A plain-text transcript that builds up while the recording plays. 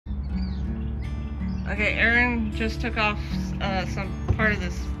Okay, Aaron just took off some part of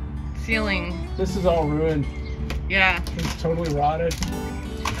this ceiling. This is all ruined. Yeah. It's totally rotted.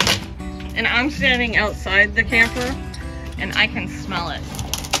 And I'm standing outside the camper and I can smell it.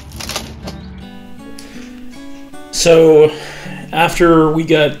 So after we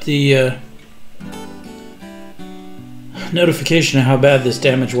got the notification of how bad this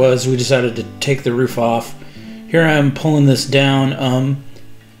damage was, we decided to take the roof off. Here I am pulling this down.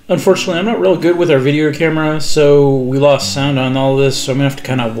 Unfortunately, I'm not real good with our video camera, so we lost sound on all of this, so I'm going to have to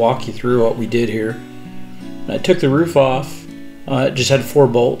kind of walk you through what we did here. I took the roof off. It just had 4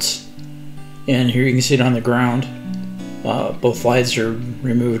 bolts, and here you can see it on the ground. Both lights are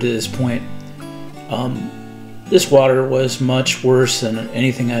removed at this point. This water was much worse than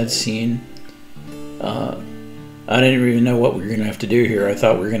anything I'd seen. I didn't even know what we were going to have to do here. I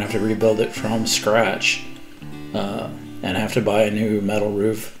thought we were going to have to rebuild it from scratch and have to buy a new metal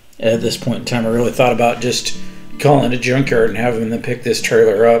roof. At this point in time, I really thought about just calling it a junkyard and having them pick this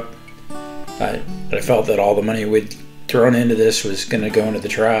trailer up. I felt that all the money we'd thrown into this was going to go into the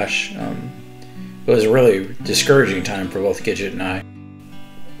trash. It was a really discouraging time for both Gidget and I.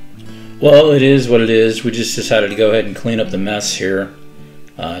 Well, it is what it is. We just decided to go ahead and clean up the mess here.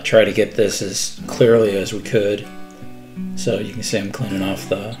 Try to get this as clearly as we could. So you can see I'm cleaning off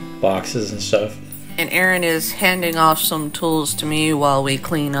the boxes and stuff. And Aaron is handing off some tools to me while we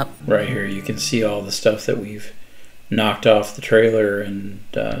clean up. Right here you can see all the stuff that we've knocked off the trailer and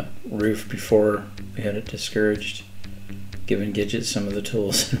roof before we had it discouraged. Giving Gidget some of the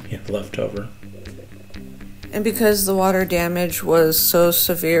tools that we have left over. And because the water damage was so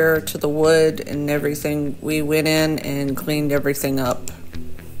severe to the wood and everything, we went in and cleaned everything up.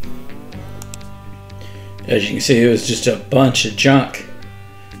 As you can see, it was just a bunch of junk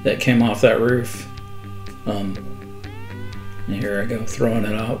that came off that roof. And here I go throwing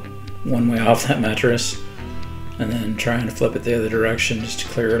it out one way off that mattress and then trying to flip it the other direction just to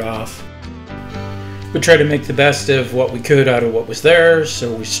clear it off. We tried to make the best of what we could out of what was there,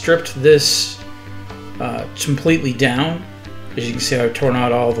 so we stripped this completely down. As you can see, I've torn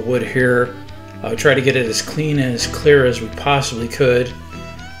out all the wood here. I tried to get it as clean and as clear as we possibly could.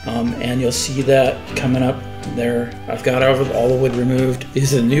 And you'll see that coming up there. I've got all the wood removed.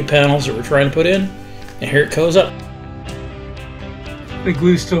 These are the new panels that we're trying to put in, and here it goes up. The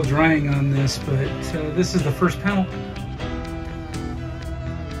glue's still drying on this, but this is the first panel.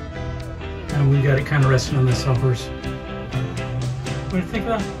 And we got it kind of resting on the suffers. What do you think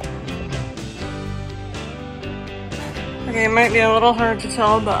of that? Okay, it might be a little hard to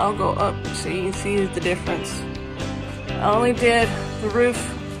tell, but I'll go up so you can see the difference. I only did the roof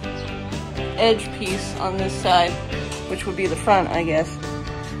edge piece on this side, which would be the front, I guess.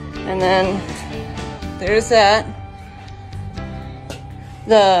 And then there's that.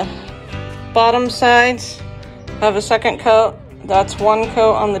 The bottom sides have a second coat. That's 1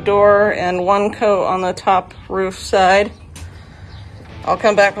 coat on the door and 1 coat on the top roof side. I'll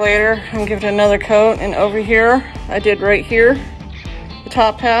come back later and give it another coat. And over here, I did right here, the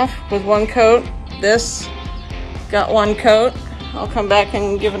top half with 1 coat. This got 1 coat. I'll come back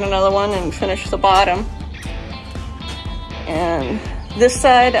and give it another one and finish the bottom. And this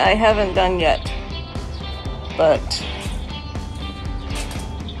side I haven't done yet, but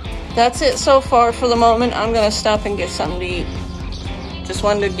that's it so far for the moment. I'm gonna stop and get something to eat. Just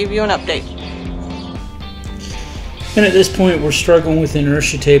wanted to give you an update. And at this point we're struggling with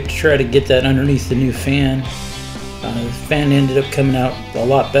inertia tape to try to get that underneath the new fan. The fan ended up coming out a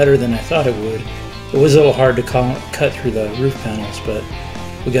lot better than I thought it would. It was a little hard to cut through the roof panels, but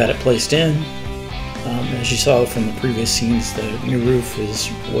we got it placed in. As you saw from the previous scenes, the new roof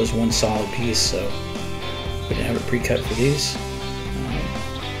was one solid piece, so we didn't have it pre-cut for these.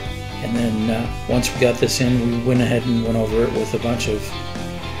 And then once we got this in, we went ahead and went over it with a bunch of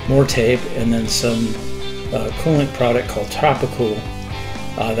more tape and then some coolant product called Tropical.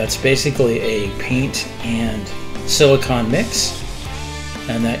 That's basically a paint and silicone mix,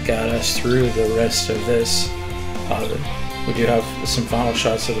 and that got us through the rest of this. We do have some final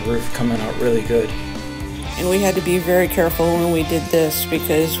shots of the roof coming out really good. And we had to be very careful when we did this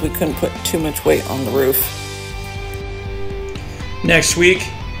because we couldn't put too much weight on the roof. Next week,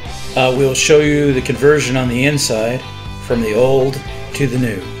 we'll show you the conversion on the inside from the old to the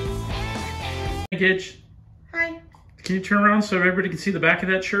new. Hey, Gidge. Hi. Can you turn around so everybody can see the back of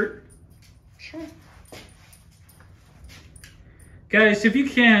that shirt? Sure. Guys, if you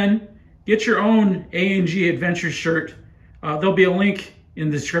can, get your own A&G Adventures shirt. There'll be a link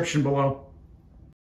in the description below.